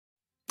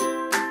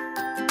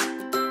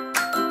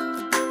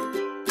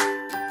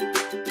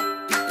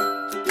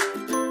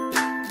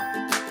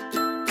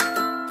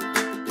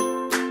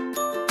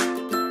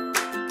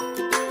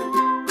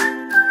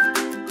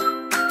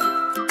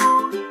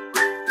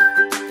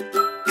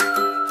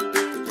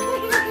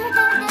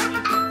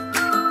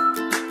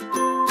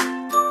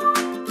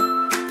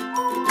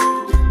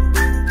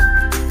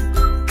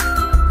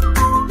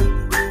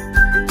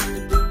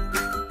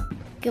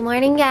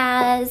morning,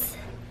 guys.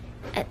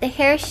 At the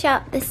hair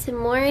shop this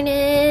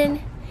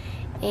morning,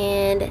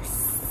 and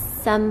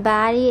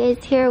somebody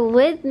is here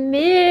with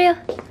me.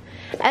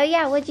 Oh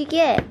yeah, what'd you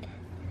get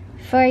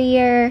for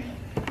your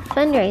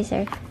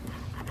fundraiser?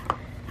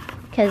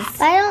 Because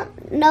I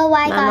don't know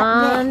why I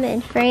got mom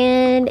and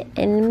friend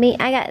and me,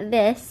 I got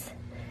this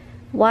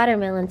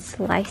watermelon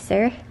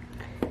slicer.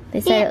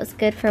 They said it was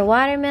good for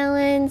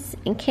watermelons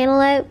and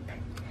cantaloupe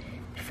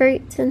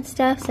fruits and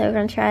stuff, so we're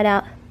gonna try it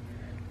out.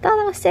 Thought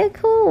that was so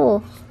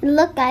cool.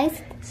 Look,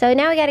 guys. So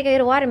now we gotta go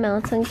to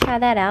watermelon, so we can try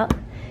that out.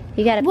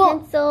 You got a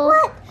pencil.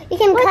 What? You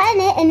can cut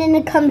it and then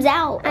it comes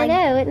out. I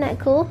know, isn't that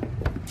cool?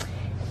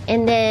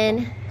 And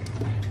then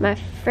my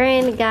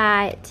friend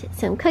got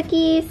some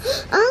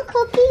cookies.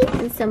 Cookies.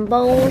 And some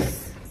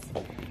bowls.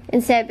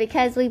 And so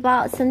because we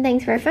bought some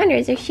things for a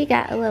fundraiser, she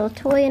got a little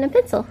toy and a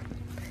pencil.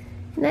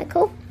 Isn't that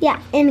cool?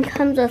 Yeah, and it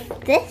comes with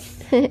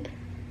this. Yep.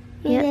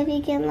 If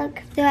you can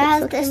look, so it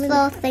has this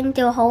little thing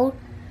to hold.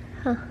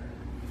 Huh.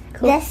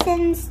 Cool. This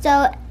thing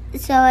so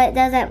it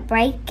doesn't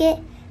break it.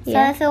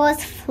 Yeah. So if it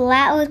was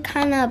flat, it would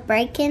kind of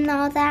break it and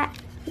all that.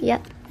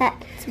 Yep.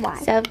 That's why.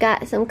 So I've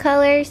got some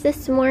colors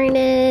this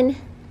morning,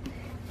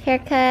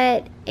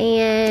 haircut,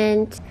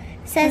 and it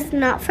says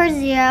not for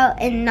 0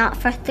 and not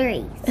for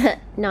 3.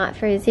 not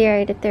for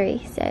 0 to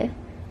 3. So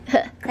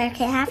Claire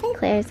can't have it?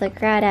 Claire's like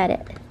right at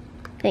it.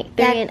 Like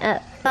 3 and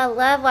up. I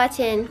love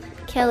watching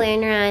Kelly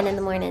and Ryan in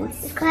the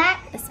mornings.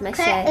 That's my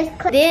show.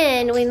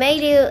 Then we may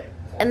do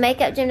a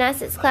makeup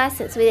gymnastics class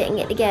since we didn't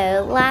get to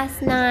go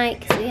last night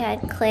because we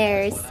had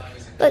Claire's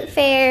book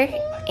fair,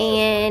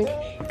 and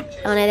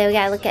I don't know, then we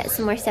gotta look at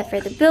some more stuff for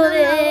the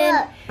building.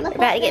 We're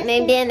about to get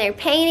moved in. They're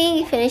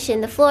painting,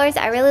 finishing the floors.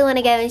 I really want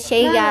to go and show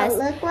you guys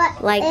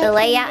like the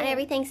layout and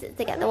everything since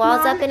they got the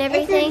walls up and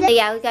everything. But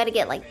yeah, we got to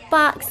get like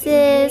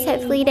boxes.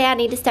 Hopefully today I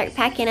need to start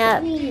packing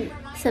up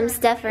some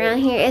stuff around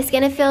here. It's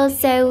gonna feel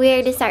so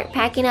weird to start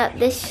packing up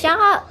this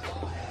shop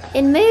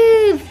and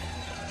move.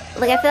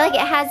 Like, I feel like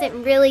it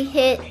hasn't really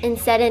hit and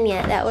set in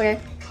yet that we're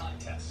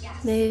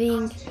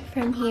moving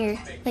from here,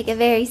 like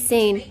very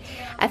soon.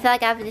 I feel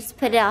like I've just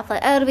put it off,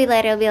 like, oh, it'll be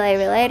later,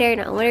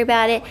 don't worry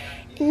about it.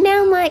 And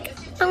now I'm like,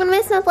 I'm gonna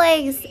miss my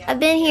place. I've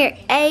been here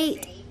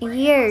 8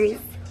 years.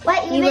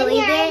 What, you've been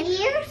here 8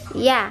 years?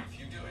 Yeah.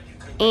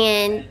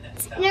 And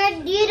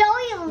you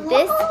don't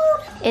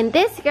even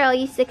this girl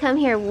used to come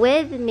here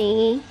with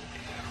me.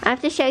 I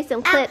have to show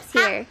some clips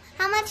here.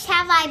 How much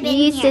have I been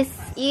here?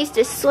 You used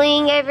to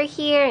swing over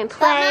here and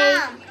play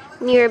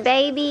when you were a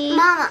baby.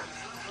 Mama.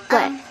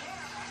 What?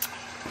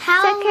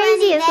 How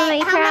crazy, it's gonna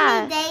make me cry.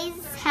 How many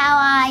days have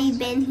I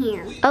been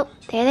here? Oh,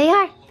 there they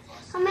are.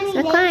 How many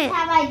days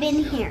have I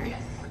been here?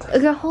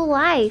 Your whole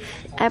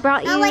life. I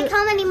brought you. No, like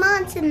how many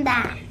months in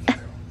that?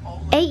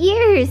 8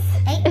 years.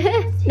 8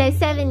 years? No,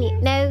 7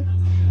 years. No,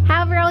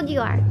 however old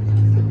you are.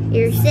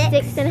 You're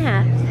 6 and a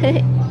half.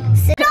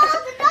 6. A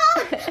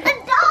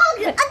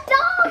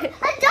dog!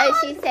 Oh,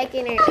 she's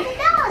taking her.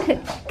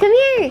 Come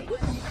here.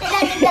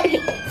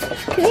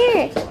 Come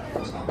here.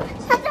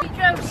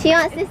 She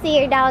wants to see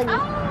your doggy. You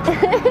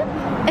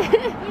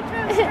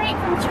drove straight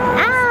from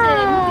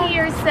Charleston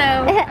here, so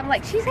I'm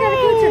like, she's got to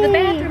go to the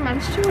bathroom, I'm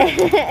sure.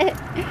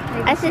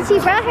 I said she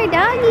brought her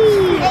doggy.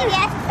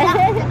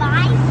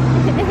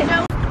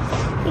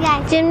 You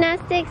guys,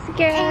 gymnastics,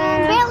 girl.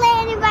 And barely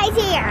anybody's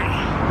here.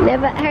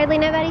 Hardly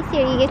nobody's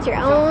here. You get your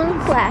own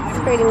class,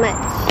 pretty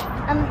much.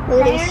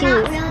 Look at the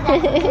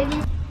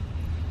shoes.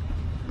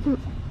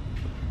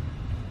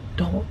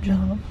 Don't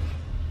jump.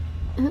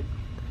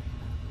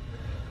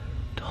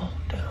 Don't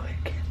do it,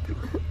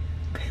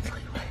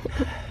 Kinsley.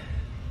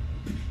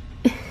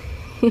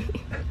 You're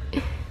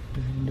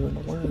doing the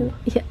worm.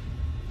 Yeah.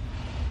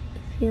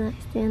 She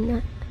likes doing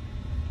that.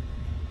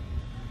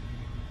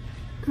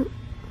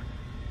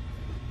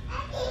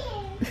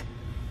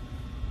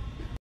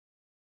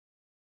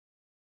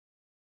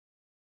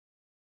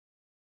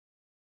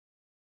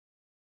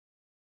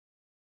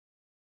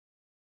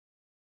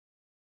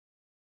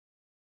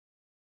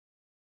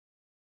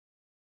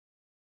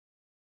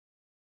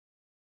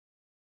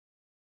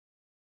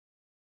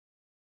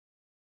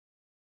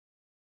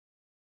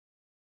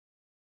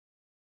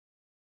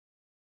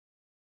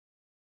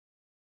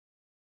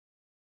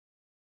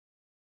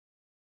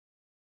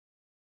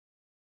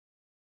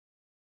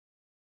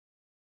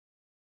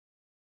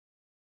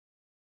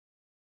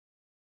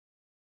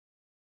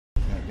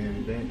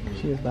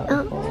 She's about to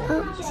fall.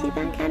 Oh, see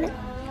that kind of?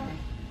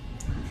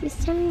 She's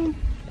turning.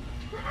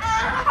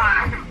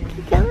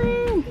 Keep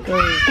going. Go,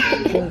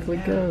 Kinsley,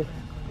 go.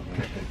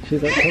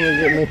 She's like, come and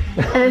get me.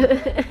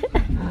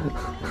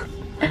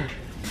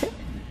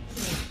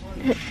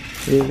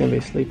 She's gonna be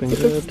sleeping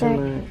good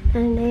tonight. I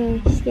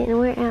know, she's getting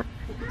wore out.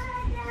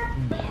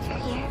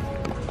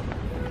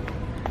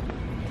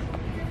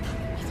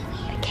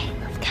 Okay,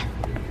 let's go.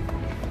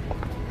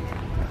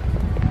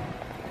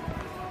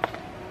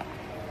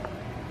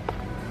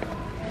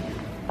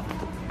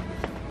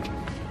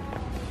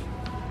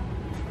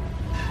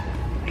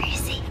 Where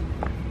is he?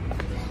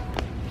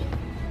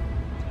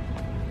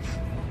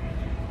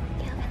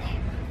 Get over there.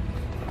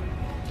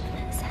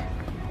 What's that?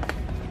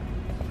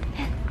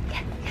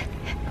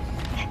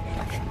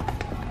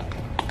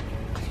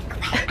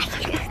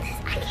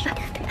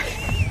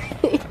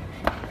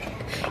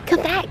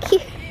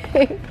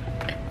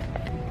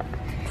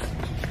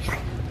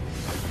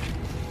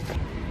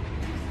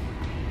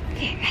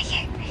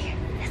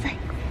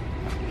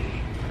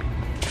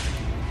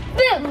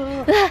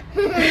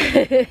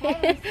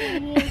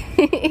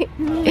 Did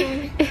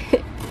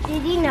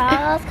you know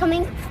I was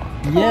coming?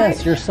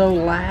 Yes, you're so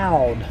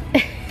loud.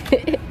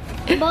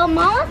 But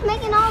Mama's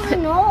making all the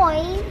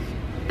noise.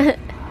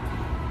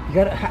 You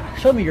gotta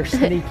show me your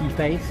sneaky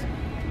face.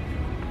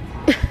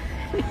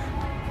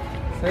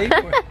 See?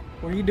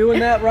 Were you doing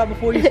that right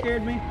before you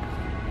scared me?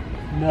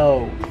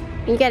 No.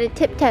 You gotta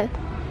tiptoe.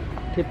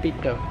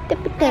 Tippy-toe.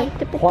 Tiptoe.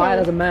 Tiptoe.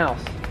 Quiet as a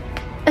mouse.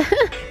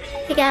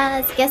 Hey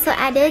guys, guess what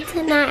I did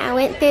tonight? I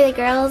went through the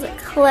girls'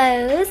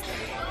 clothes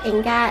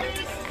and got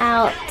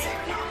out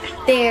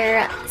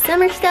their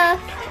summer stuff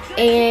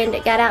and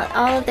got out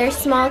all of their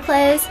small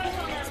clothes.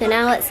 So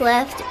now what's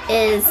left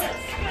is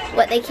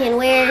what they can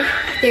wear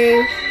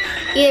through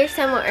either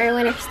summer or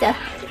winter stuff.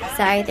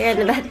 Sorry, they're in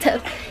the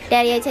bathtub.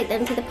 Daddy, I took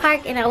them to the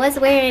park and I was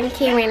wearing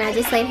Cameron and I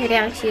just laid her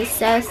down. She was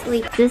so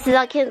sleepy. This is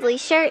all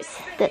Kinsley's shirts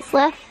that's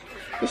left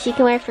that she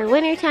can wear for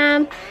winter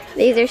time.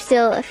 These are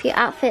still a few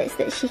outfits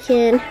that she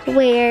can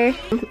wear.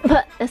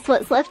 But that's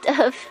what's left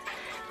of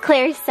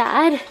Claire's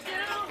side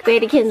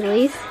compared to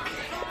Kinsley's.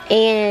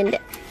 And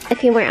a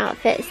few more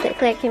outfits that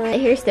Claire can wear.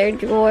 Here's their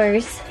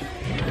drawers.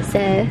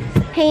 So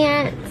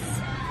pants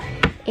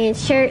and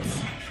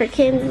shirts for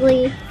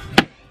Kinsley.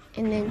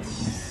 And then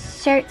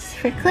shirts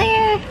for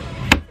Claire.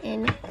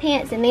 And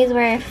pants, and these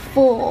were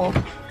full.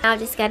 I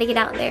just gotta get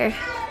out their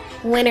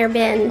winter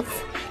bins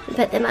and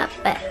put them up,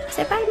 but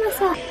so proud of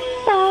myself.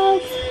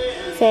 Bags.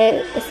 So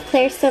it's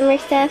Claire's summer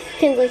stuff,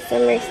 Kinsley's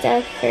summer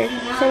stuff for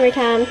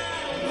summertime,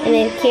 and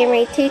then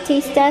Camry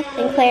 2T stuff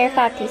and Claire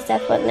 5T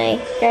stuff when they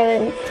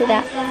grow into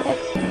that.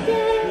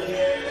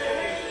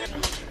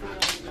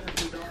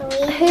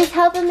 So. Who's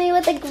helping me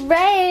with the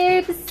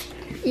grapes?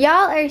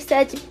 Y'all are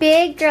such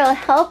big girl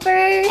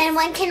helpers. And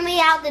when can we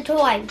out the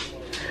toy?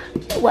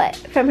 What,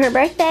 from her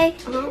birthday?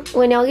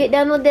 When y'all get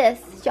done with this,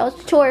 it's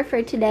y'all's chore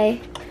for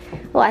today.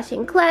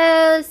 Washing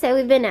clothes. So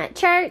we've been at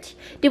church.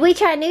 Did we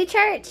try new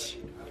church?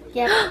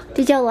 Yeah.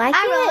 Did y'all like it?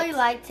 I really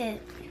liked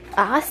it.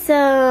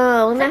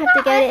 Awesome. We might have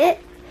to go to it.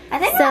 I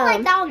think I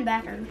like that one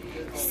better.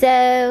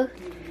 So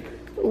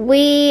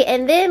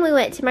and then we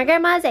went to my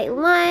grandma's, ate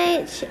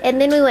lunch, and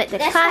then we went to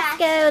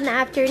Costco in the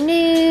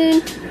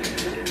afternoon,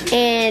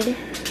 and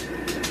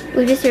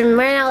we've just been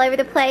running all over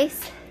the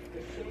place,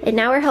 and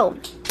now we're home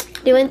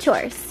doing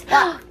chores.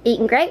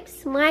 Eating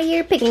grapes while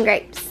you're picking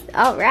grapes.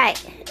 All right.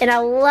 And I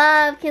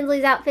love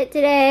Kinsley's outfit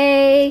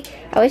today.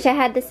 I wish I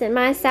had this in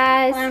my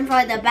size. One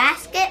for the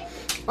basket,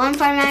 one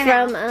for my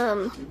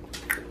from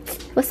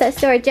what's that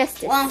store?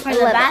 Justice. One for the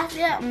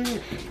basket.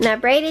 And I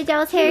braided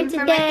y'all's hair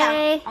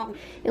today.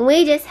 And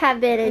we just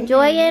have been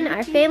enjoying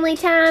our family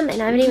time,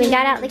 and I haven't even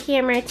got out the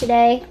camera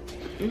today.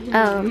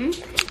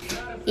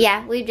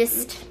 Yeah, we've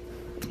just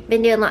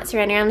been doing lots of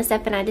running around and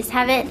stuff, and I just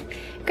haven't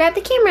grabbed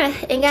the camera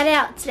and got it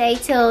out today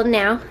till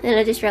now. And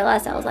I just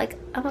realized, I was like,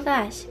 oh my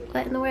gosh,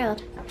 what in the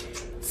world?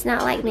 It's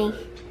not like me.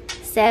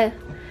 So,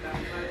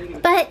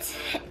 but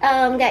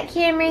got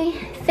Camry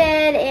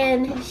fed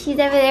and she's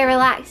over there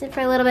relaxing for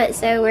a little bit,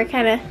 so we're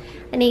I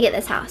need to get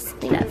this house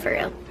cleaned up for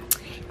real.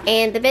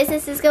 And the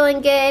business is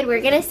going good.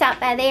 We're gonna stop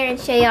by there and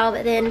show y'all,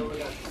 but then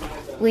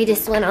we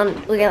just went on,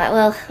 we were like,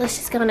 well, let's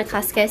just go on to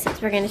Costco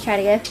since we're gonna try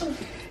to go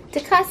to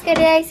Costco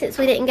today since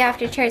we didn't go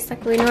after church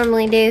like we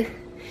normally do.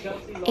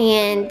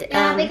 And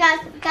yeah, because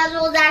it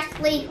was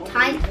actually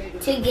time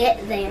to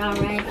get there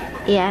already.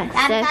 Yeah.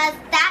 Because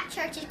that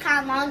church is kind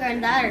of longer than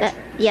the other church.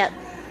 Yep.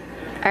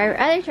 Our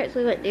other church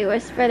we went to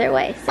was further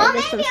away, so well,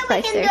 this maybe one's we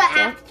closer. can do it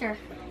after.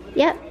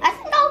 Yep. I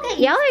think I'll get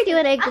y'all are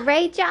doing a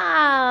great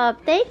job.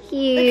 Thank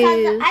you.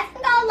 Because I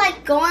think I'll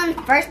like going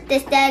first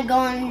instead of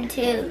going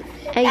to.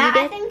 Oh, you did?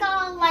 I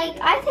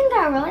think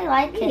I really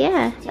like it.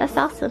 Yeah, that's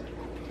awesome.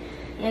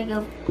 There you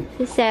go.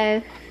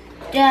 So.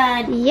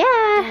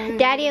 Yeah,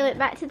 Daddy went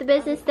back to the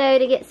business though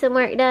to get some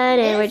work done,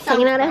 and we're just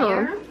hanging out at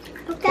home.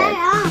 Okay.